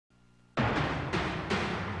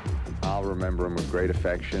I'll remember him with great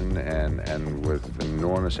affection and with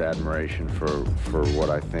enormous admiration for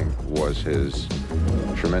what I think was his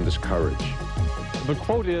tremendous courage. The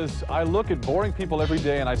quote is, "I look at boring people every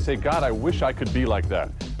day and I say, God, I wish I could be like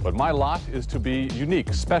that. But my lot is to be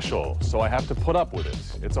unique, special, so I have to put up with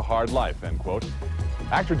it. It's a hard life," end quote.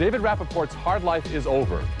 Actor David Rappaport's hard life is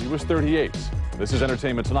over. He was 38. This is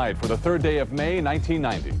Entertainment Tonight for the 3rd day of May,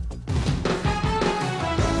 1990.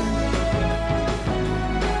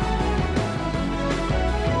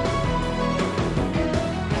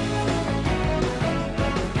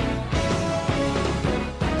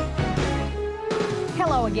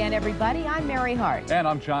 Hello again, everybody. I'm Mary Hart. And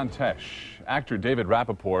I'm John Tesh. Actor David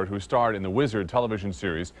Rappaport, who starred in the Wizard television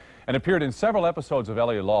series and appeared in several episodes of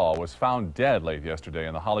L.A. Law, was found dead late yesterday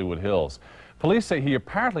in the Hollywood Hills. Police say he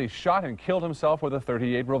apparently shot and killed himself with a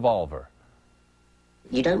 .38 revolver.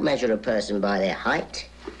 You don't measure a person by their height.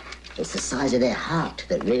 It's the size of their heart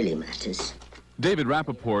that really matters. David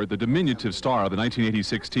Rappaport, the diminutive star of the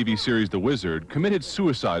 1986 TV series The Wizard, committed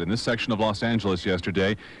suicide in this section of Los Angeles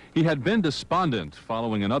yesterday. He had been despondent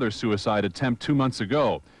following another suicide attempt 2 months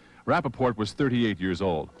ago. Rappaport was 38 years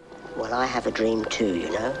old. Well, I have a dream too,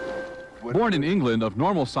 you know. Born in England of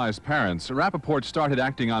normal-sized parents, Rappaport started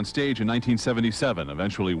acting on stage in 1977,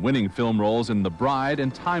 eventually winning film roles in The Bride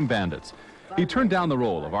and Time Bandits. He turned down the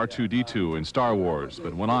role of R2-D2 in Star Wars,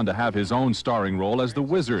 but went on to have his own starring role as the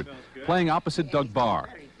Wizard, playing opposite Doug Barr.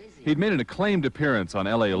 He'd made an acclaimed appearance on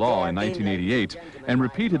L.A. Law in 1988 and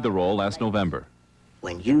repeated the role last November.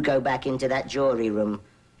 When you go back into that jewelry room,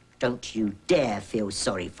 don't you dare feel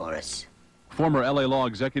sorry for us. Former L.A. Law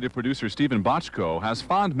executive producer Stephen Bochco has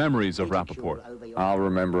fond memories of Rappaport. I'll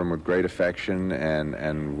remember him with great affection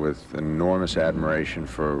and with enormous admiration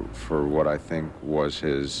for what I think was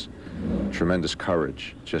his tremendous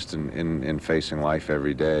courage just in facing life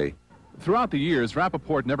every day. Throughout the years,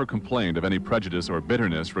 Rappaport never complained of any prejudice or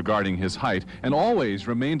bitterness regarding his height and always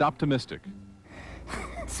remained optimistic.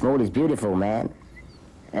 Small is beautiful, man.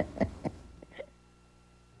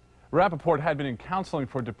 Rappaport had been in counseling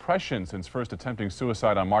for depression since first attempting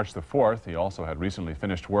suicide on March the 4th. He also had recently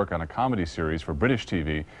finished work on a comedy series for British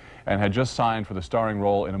TV and had just signed for the starring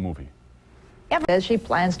role in a movie. As she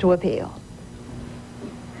plans to appeal.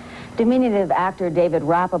 Diminutive actor David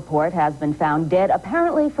Rappaport has been found dead,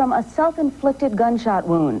 apparently from a self-inflicted gunshot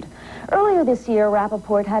wound. Earlier this year,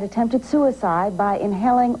 Rappaport had attempted suicide by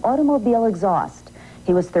inhaling automobile exhaust.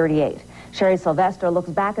 He was 38. Sherry Sylvester looks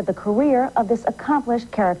back at the career of this accomplished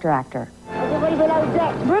character actor.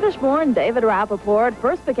 British-born David Rappaport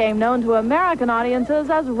first became known to American audiences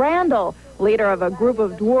as Randall, leader of a group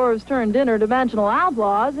of dwarves turned interdimensional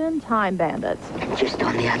outlaws in Time Bandits. Just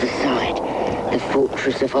on the other side, the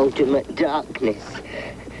fortress of ultimate darkness.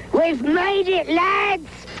 We've made it, lads!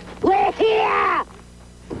 We're here!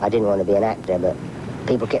 I didn't want to be an actor, but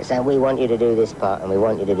people kept saying, we want you to do this part, and we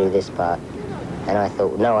want you to do this part. And I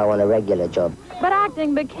thought, no, I want a regular job. But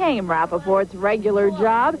acting became Rappaport's regular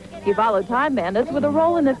job. He followed Time Bandits with a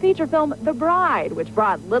role in the feature film The Bride, which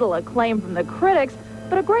brought little acclaim from the critics,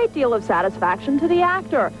 but a great deal of satisfaction to the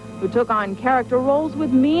actor, who took on character roles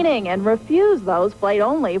with meaning and refused those played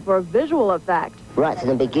only for visual effect. Right from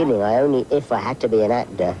the beginning, if I had to be an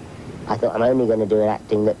actor, I thought I'm only going to do an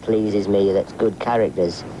acting that pleases me, that's good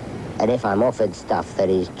characters. And if I'm offered stuff that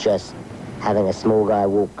is just having a small guy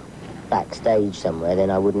walk backstage somewhere, then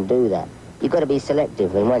I wouldn't do that. You've got to be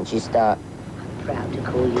selective, and once you start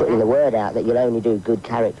putting the word out that you'll only do good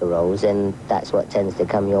character roles, then that's what tends to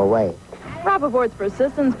come your way. Rappaport's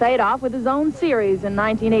persistence paid off with his own series in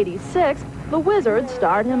 1986. The Wizard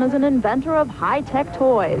starred him as an inventor of high-tech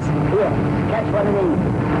toys. Here, catch one of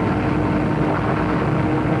these.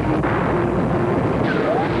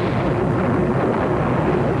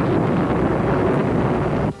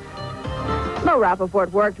 Though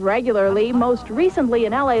Rappaport worked regularly, most recently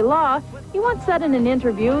in L.A. Law, he once said in an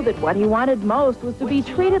interview that what he wanted most was to be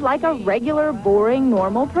treated like a regular, boring,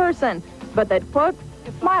 normal person. But that, quote,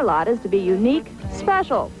 my lot is to be unique,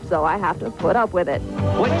 special, so I have to put up with it.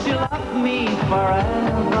 Would you love me forever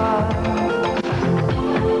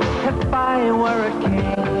if I were a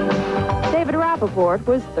king? David Rappaport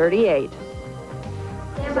was 38.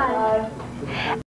 Bye.